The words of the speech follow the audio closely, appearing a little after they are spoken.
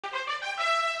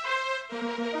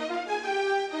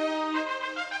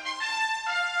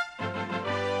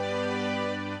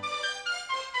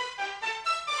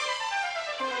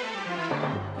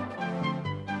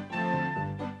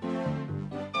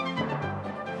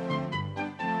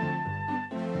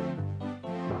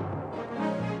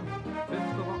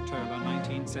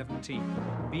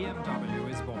BMW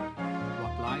is born.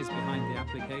 What lies behind the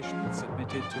application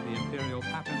submitted to the Imperial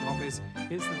Patent Office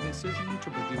is the decision to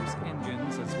produce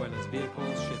engines as well as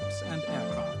vehicles, ships and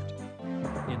aircraft.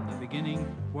 In the beginning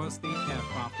was the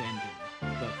aircraft engine.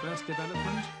 The first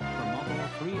development, the Model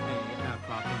 3A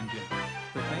aircraft engine.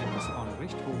 The famous von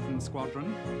Richthofen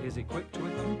squadron is equipped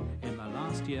with them in the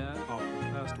last year of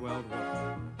the First World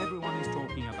War. Everyone is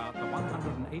talking about the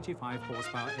 185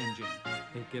 horsepower engine.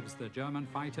 It gives the German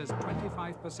fighters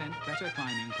 25% better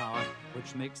climbing power,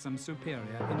 which makes them superior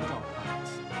in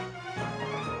dogfights.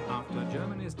 After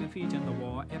Germany's defeat in the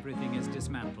war, everything is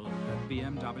dismantled at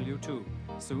BMW too.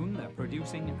 Soon they're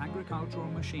producing agricultural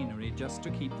machinery just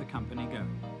to keep the company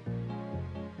going.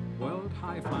 World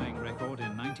high-flying record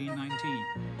in 1919.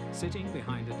 Sitting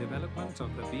behind a development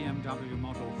of the BMW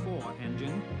Model 4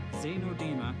 engine, Zeno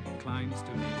Diemer climbs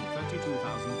to nearly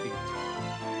 32,000 feet.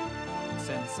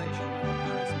 Sensation at the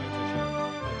Paris Motor Show,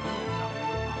 the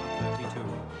BMW R32,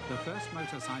 the first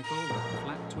motorcycle with a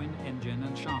flat twin engine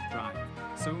and shaft drive.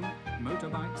 Soon,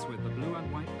 motorbikes with the blue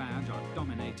and white badge are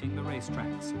dominating the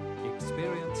racetracks.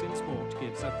 Experience in sport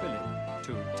gives a fillip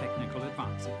to technical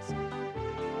advances.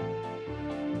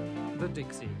 The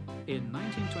Dixie. In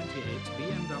 1928,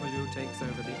 BMW takes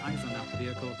over the Eisenach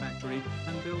vehicle factory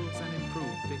and builds an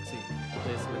improved Dixie.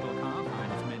 This little car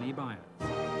finds many buyers.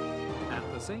 At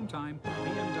the same time,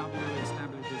 BMW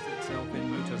establishes itself in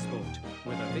motorsport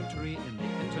with a victory in the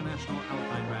International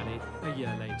Alpine Rally a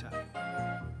year later.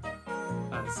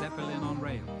 A Zeppelin on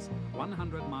rails,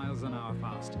 100 miles an hour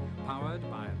fast, powered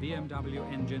by a BMW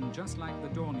engine just like the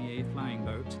Dornier flying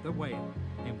boat, the Whale,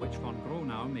 in which von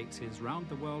Gronau makes his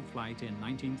round-the-world flight in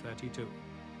 1932.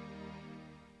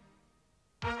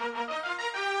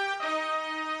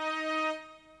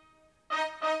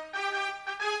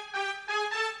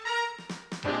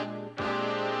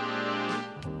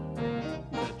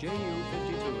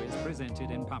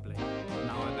 Presented in public.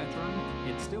 Now a veteran,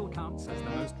 it still counts as the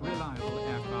most reliable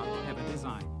aircraft ever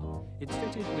designed. It's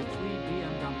fitted with 3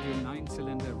 BMW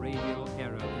 9-cylinder radial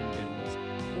aero engines.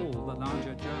 All the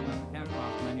larger German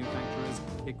aircraft manufacturers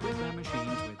equip their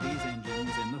machines with these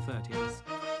engines in the 30s.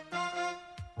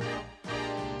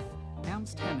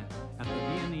 Ernst Henne at the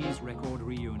Viennese record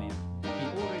reunion. He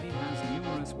already has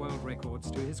numerous world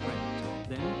records to his credit.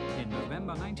 Then, in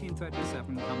November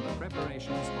 1937, come the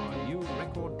preparations for a new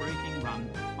record-breaking run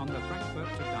on the Frankfurt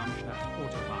to Darmstadt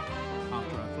Autobahn.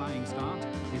 After a flying start,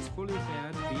 his fully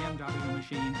faired BMW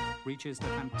machine reaches the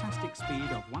fantastic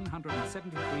speed of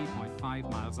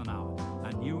 173.5 miles an hour,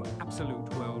 a new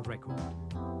absolute world record.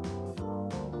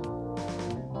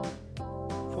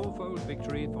 Fourfold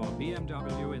victory for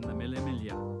BMW in the Mille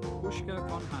Miglia. Puschke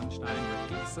von Hanstein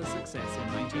repeats the success in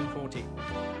 1914.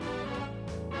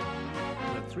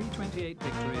 The 328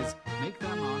 victories make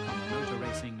their mark on the motor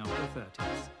racing of the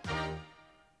 30s.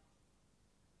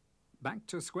 Back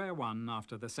to square one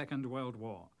after the Second World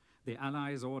War. The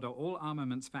Allies order all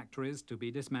armaments factories to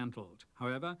be dismantled.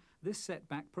 However, this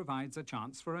setback provides a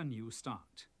chance for a new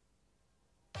start.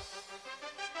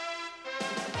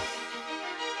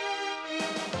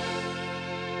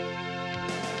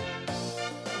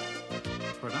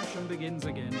 Production begins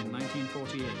again in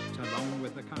 1948, along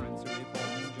with the currency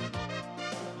reform in Germany.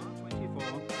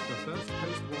 R24, the first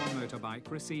post-war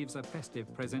motorbike, receives a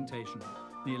festive presentation.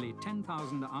 Nearly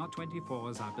 10,000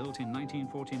 R24s are built in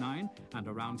 1949 and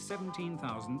around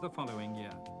 17,000 the following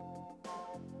year.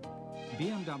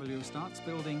 BMW starts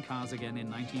building cars again in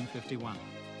 1951.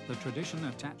 The tradition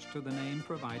attached to the name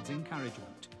provides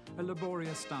encouragement. A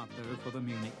laborious start, though, for the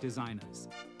Munich designers.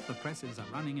 The presses are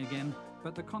running again,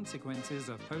 but the consequences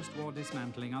of post-war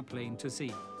dismantling are plain to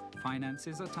see.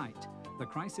 Finances are tight. The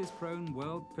crisis-prone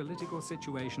world political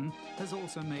situation has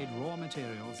also made raw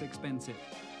materials expensive.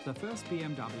 The first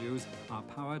BMWs are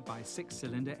powered by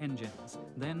 6-cylinder engines.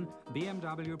 Then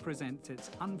BMW presents its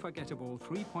unforgettable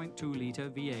 3.2-litre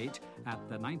V8 at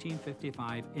the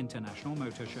 1955 International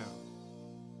Motor Show.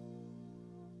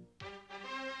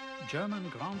 German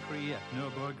Grand Prix at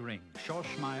Nürburgring,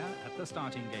 Schorschmeier at the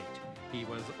starting gate. He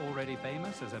was already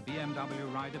famous as a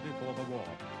BMW rider before the war.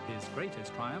 His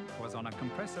greatest triumph was on a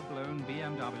compressor-blown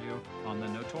BMW on the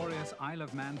notorious Isle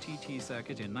of Man TT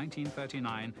circuit in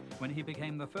 1939, when he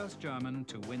became the first German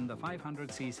to win the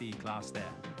 500cc class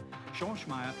there.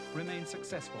 Schorschmeyer remained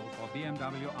successful for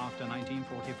BMW after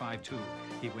 1945 too.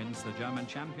 He wins the German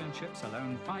championships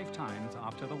alone 5 times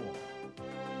after the war.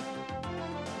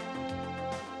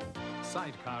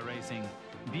 Sidecar racing.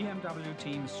 BMW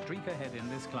teams streak ahead in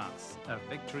this class, a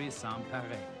victory sans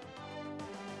pareil.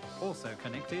 Also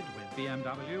connected with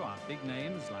BMW are big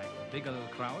names like Bigel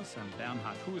Kraus and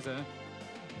Bernhard Huse,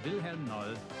 Wilhelm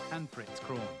Noll and Fritz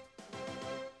Krohn.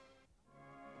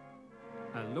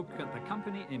 A look at the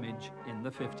company image in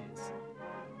the 50s.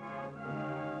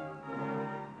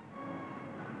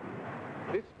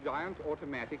 This giant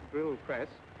automatic drill press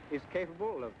is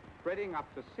capable of threading up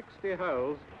to 60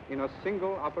 holes in a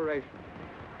single operation.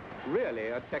 Really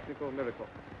a technical miracle.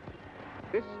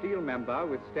 This steel member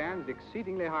withstands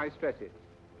exceedingly high stresses.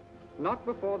 Not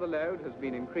before the load has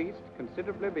been increased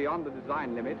considerably beyond the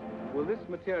design limit will this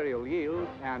material yield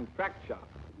and fracture,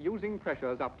 using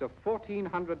pressures up to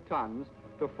 1,400 tons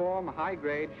to form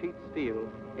high-grade sheet steel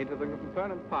into the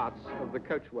component parts of the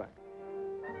coachwork.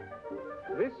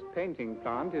 This painting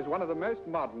plant is one of the most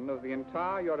modern of the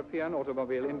entire European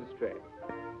automobile industry.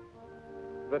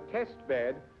 The test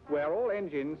bed where all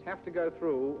engines have to go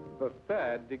through the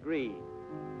 3rd degree.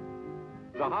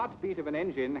 The heartbeat of an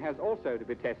engine has also to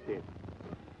be tested.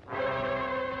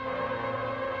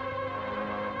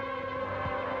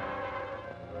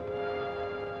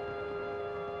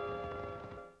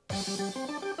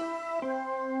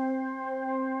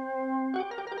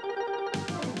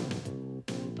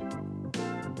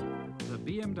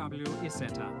 BMW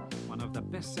Isetta, one of the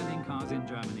best-selling cars in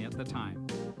Germany at the time.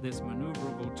 This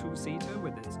maneuverable 2-seater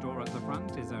with its door at the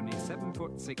front is only 7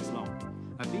 foot 6 long.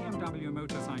 A BMW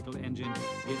motorcycle engine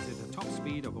gives it a top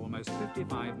speed of almost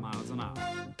 55 miles an hour.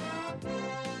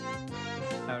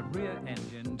 A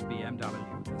rear-engined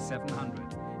BMW, the 700.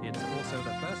 It's also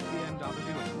the first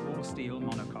BMW in all-steel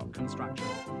monocoque construction.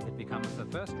 It becomes the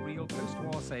first real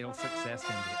post-war sales success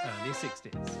in the early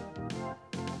 60s.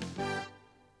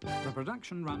 The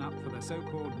production run-up for the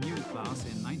so-called new class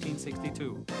in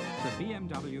 1962, the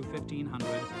BMW 1500,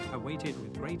 awaited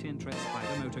with great interest by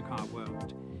the motorcar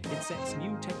world. It sets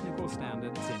new technical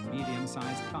standards in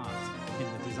medium-sized cars, in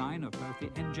the design of both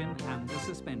the engine and the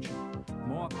suspension.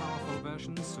 More powerful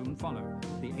versions soon follow,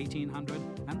 the 1800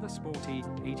 and the sporty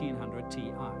 1800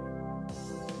 Ti.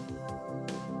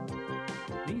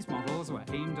 These models were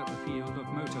aimed at the field of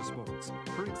motorsports,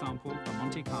 for example, the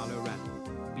Monte Carlo Rally.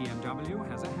 BMW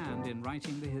has a hand in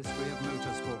writing the history of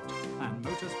motorsport, and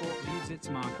motorsport leaves its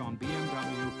mark on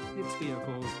BMW, its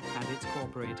vehicles, and its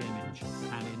corporate image.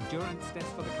 An endurance test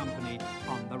for the company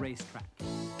on the racetrack.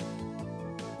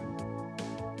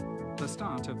 The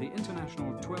start of the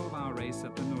international 12-hour race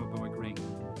at the Nürburgring.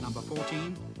 Number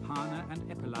 14, Hane and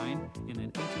Eppelein in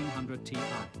an 1800 Ti.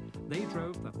 They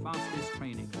drove the fastest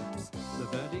training laps. The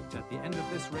verdict at the end of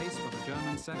this race for the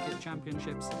German Circuit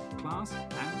Championships, class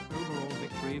and overall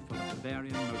victory for the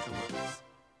Bavarian Motor Works.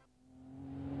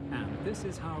 And this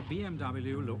is how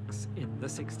BMW looks in the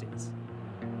 60s.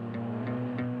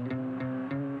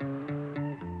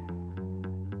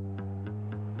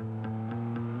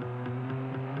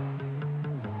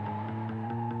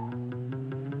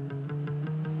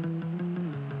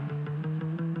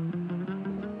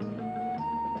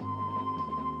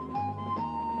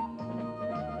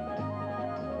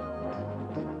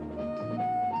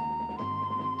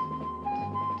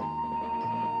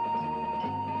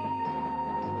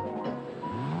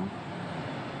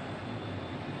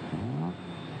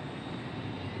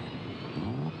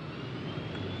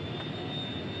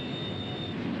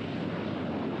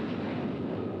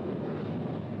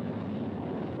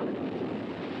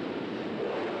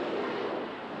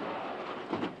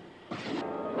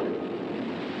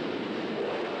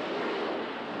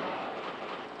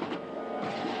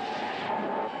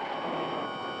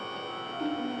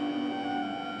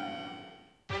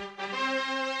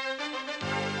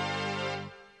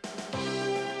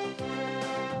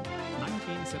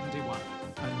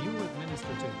 A new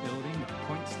administrative building that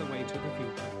points the way to the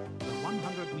future. The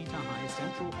 100-meter-high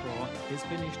central floor is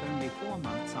finished only 4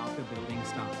 months after building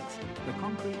starts. The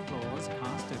concrete floors,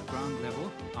 cast at ground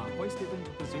level, are hoisted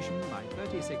into position by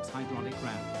 36 hydraulic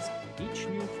rams. Each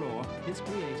new floor is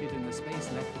created in the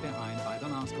space left behind by the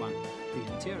last one.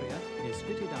 The interior is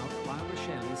fitted out while the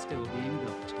shell is still being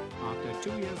built. After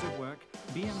 2 years of work,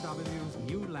 BMW's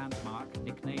new landmark,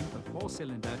 nicknamed the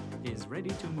 4-cylinder, is ready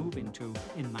to move into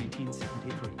in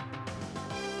 1973.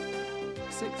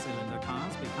 6-cylinder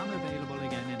cars become available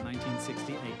again in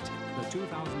 1968. The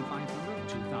 2500,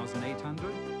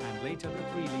 2800, and later the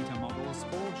 3-liter models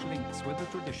forge links with the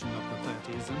tradition of the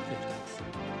 30s and 50s.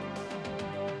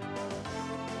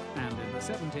 And in the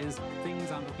 1970s,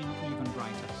 things are looking even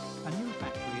brighter. A new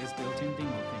factory is built in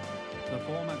Dingolfing. The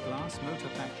former glass motor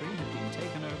factory had been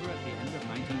taken over at the end of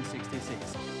 1966.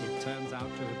 It turns out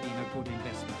to have been a good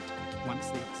investment. Once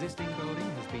the existing building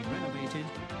has been renovated,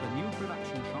 the new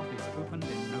production shop is opened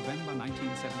in November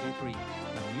 1973.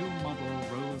 A new model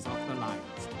rolls off the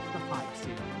lines, the 5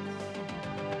 Series.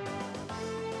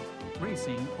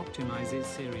 Racing optimizes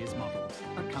series models,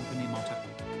 a company motto.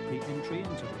 The entry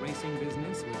into the racing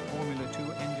business with Formula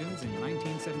 2 engines in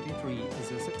 1973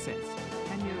 is a success.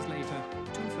 10 years later,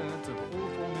 2/3 of all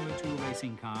Formula 2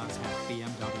 racing cars have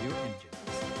BMW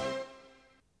engines.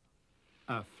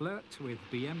 A flirt with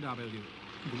BMW,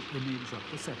 the image of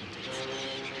the 70s.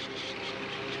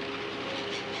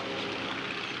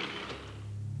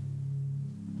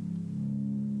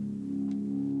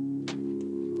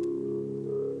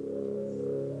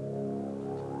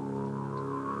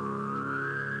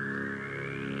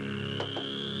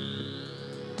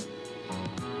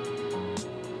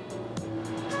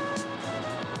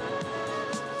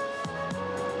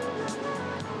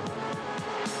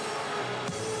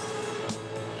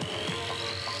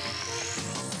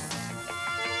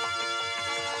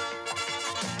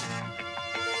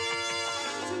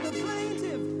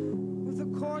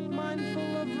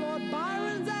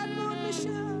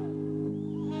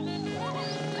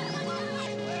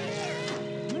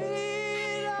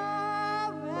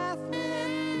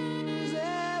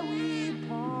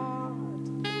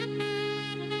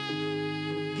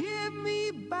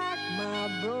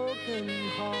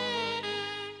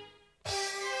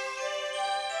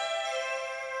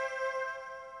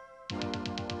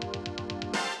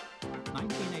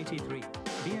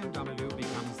 BMW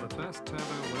becomes the first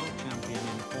turbo world champion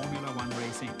in Formula 1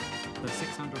 racing. The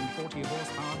 640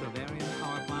 horsepower Bavarian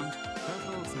power plant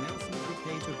hurtles Nelson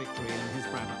Piquet to victory in his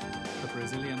Brabham. The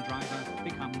Brazilian driver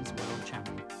becomes world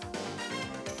champion.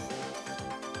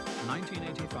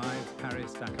 1985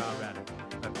 Paris-Dakar Rally,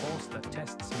 a course that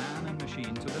tests man and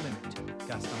machine to the limit.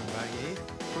 Gaston Rayet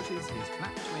pushes his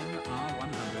flat twin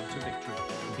R100 to victory.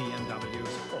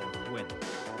 BMW's fourth win.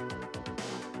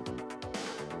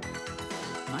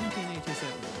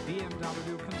 1987,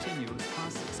 BMW continues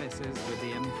past successes with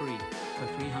the M3. The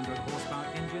 300 horsepower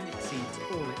engine exceeds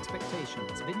all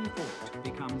expectations. Vinnie Vogt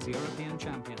becomes European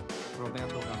champion.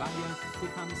 Roberto Gabbaglia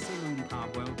becomes Saloon Car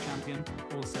World champion,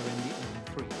 also in the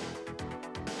M3.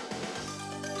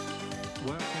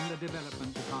 Work in the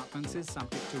development departments is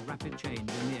subject to rapid change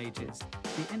in the 80s.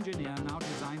 The engineer now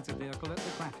designs a vehicle at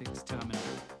the graphics terminal.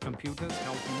 Computers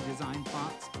help him design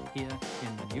parts here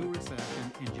in the new Research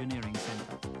and Engineering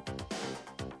Center.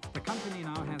 The company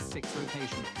now has 6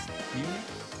 locations. Munich,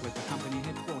 with the company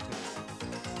headquarters.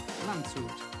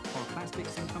 Landshut, for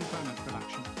plastics and component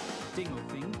production.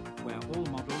 Dingolfing, where all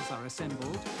models are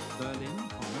assembled. Berlin,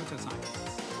 for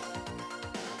motorcycles.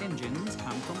 Engines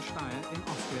come from Steyr in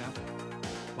Austria,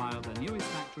 while the newest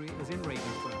factory is in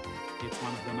Regensburg. It's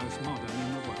one of the most modern in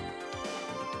the world.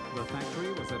 The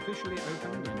factory was officially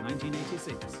opened in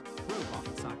 1986.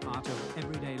 Robots are part of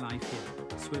everyday life here.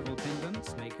 Swivel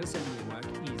pendants make assembly work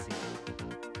easy.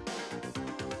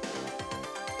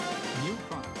 New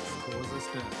products cause a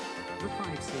stir. The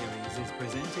 5 Series is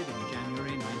presented in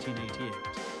January 1988.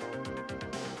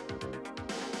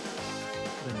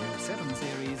 The new 7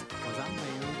 Series was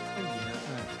unveiled a year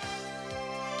earlier.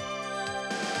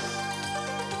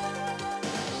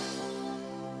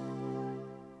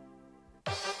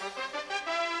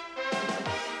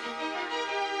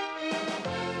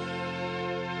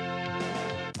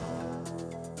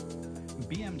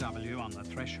 BMW on the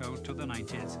threshold to the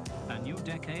 90s, a new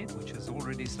decade which has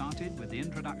already started with the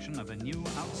introduction of a new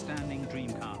outstanding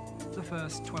dream car, the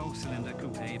first 12-cylinder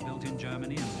coupe built in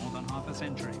Germany in more than half a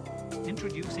century.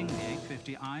 Introducing the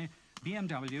 850i,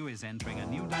 BMW is entering a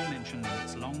new dimension in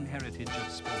its long heritage of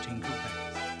sporting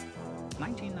coupes.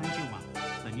 1991,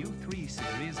 the new 3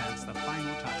 Series adds the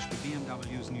final touch to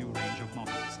BMW's new range of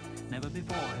models. Never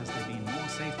before has there been more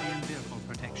safety and vehicle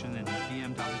protection in the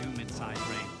BMW midsize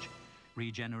range.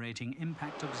 Regenerating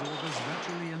impact absorbers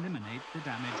virtually eliminate the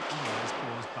damage otherwise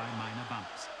caused by minor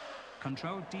bumps.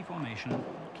 Controlled deformation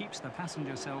keeps the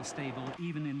passenger cell stable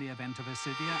even in the event of a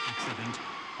severe accident,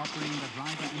 offering the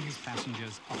driver and his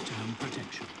passengers optimum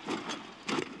protection.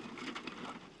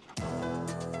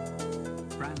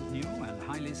 Brand new and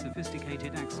highly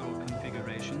sophisticated axle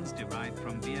configurations derived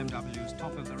from BMW's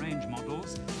top-of-the-range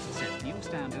models set new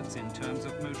standards in terms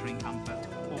of motoring comfort,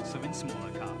 also in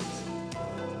smaller cars.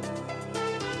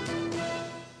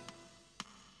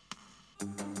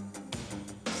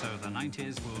 So the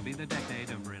 90s will be the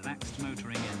decade of relaxed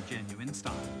motoring in genuine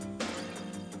style.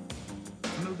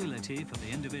 mobility for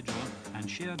the individual and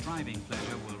sheer driving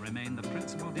pleasure will remain the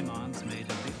principal demands made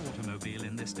of the automobile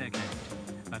in this decade.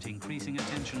 But increasing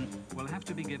attention will have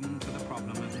to be given to the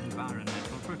problem of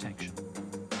environmental protection.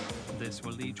 This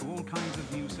will lead to all kinds of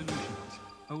new solutions.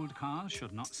 Old cars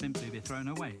should not simply be thrown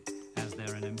away, as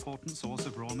they're an important source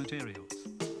of raw materials.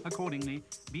 Accordingly,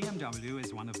 BMW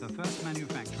is one of the first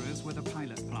manufacturers with a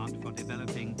pilot plant for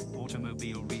developing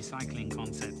automobile recycling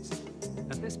concepts.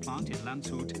 At this plant in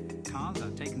Landshut, cars are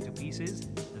taken to pieces,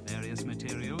 the various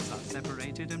materials are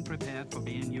separated and prepared for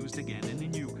being used again in a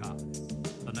new car.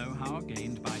 The know-how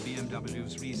gained by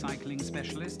BMW's recycling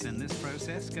specialists in this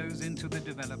process goes into the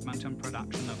development and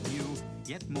production of new,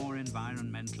 yet more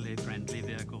environmentally friendly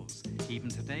vehicles. Even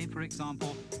today, for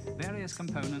example, various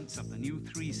components of the new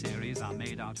 3 Series are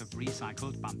made out of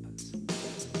recycled bumpers.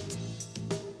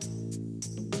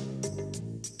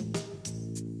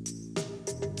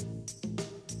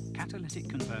 Catalytic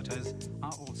converters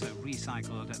are also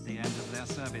recycled at the end of their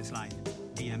service life,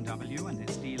 BMW and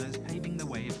its dealers paving the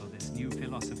way for this new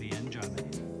philosophy in Germany.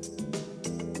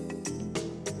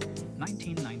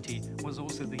 1990 was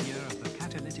also the year of the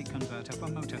catalytic converter for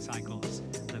motorcycles,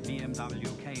 the BMW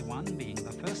K1 being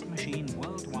the first machine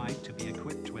worldwide to be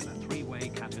equipped with a 3-way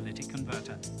catalytic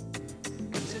converter.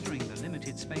 Considering the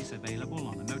limited space available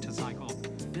on a motorcycle,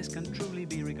 this can truly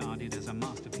be regarded as a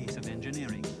masterpiece of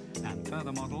engineering, and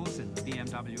further models in the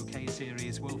BMW K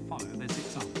series will follow this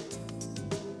example.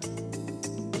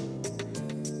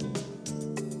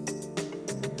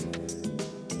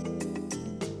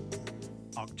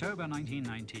 October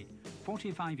 1990.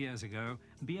 45 years ago,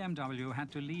 BMW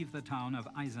had to leave the town of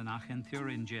Eisenach in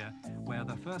Thuringia, where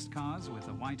the first cars with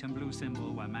the white and blue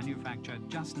symbol were manufactured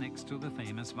just next to the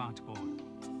famous Wartburg.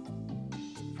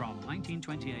 From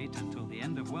 1928 until the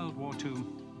end of World War II,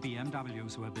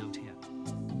 BMWs were built here.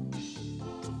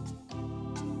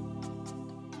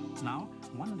 Now,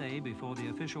 one day before the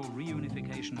official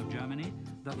reunification of Germany,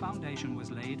 the foundation was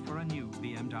laid for a new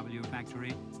BMW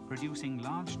factory, producing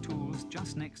large tools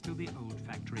just next to the old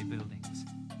factory buildings.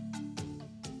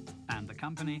 And the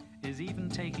company is even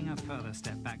taking a further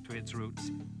step back to its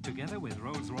roots. Together with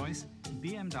Rolls-Royce,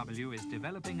 BMW is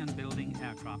developing and building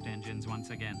aircraft engines once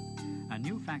again. A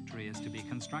new factory is to be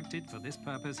constructed for this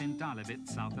purpose in Dahlewitz,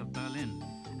 south of Berlin.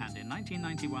 And in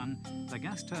 1991, the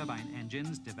gas turbine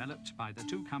engines developed by the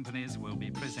two companies will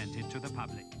be presented to the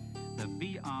public, the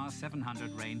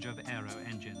BR700 range of aero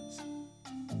engines.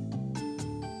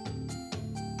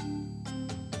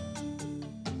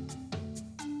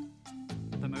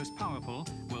 The most powerful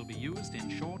will be used in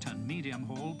short and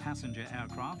medium-haul passenger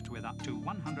aircraft with up to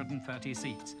 130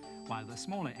 seats, while the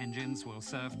smaller engines will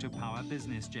serve to power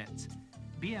business jets.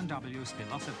 BMW's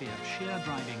philosophy of sheer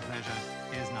driving pleasure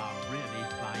is now really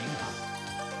flying high.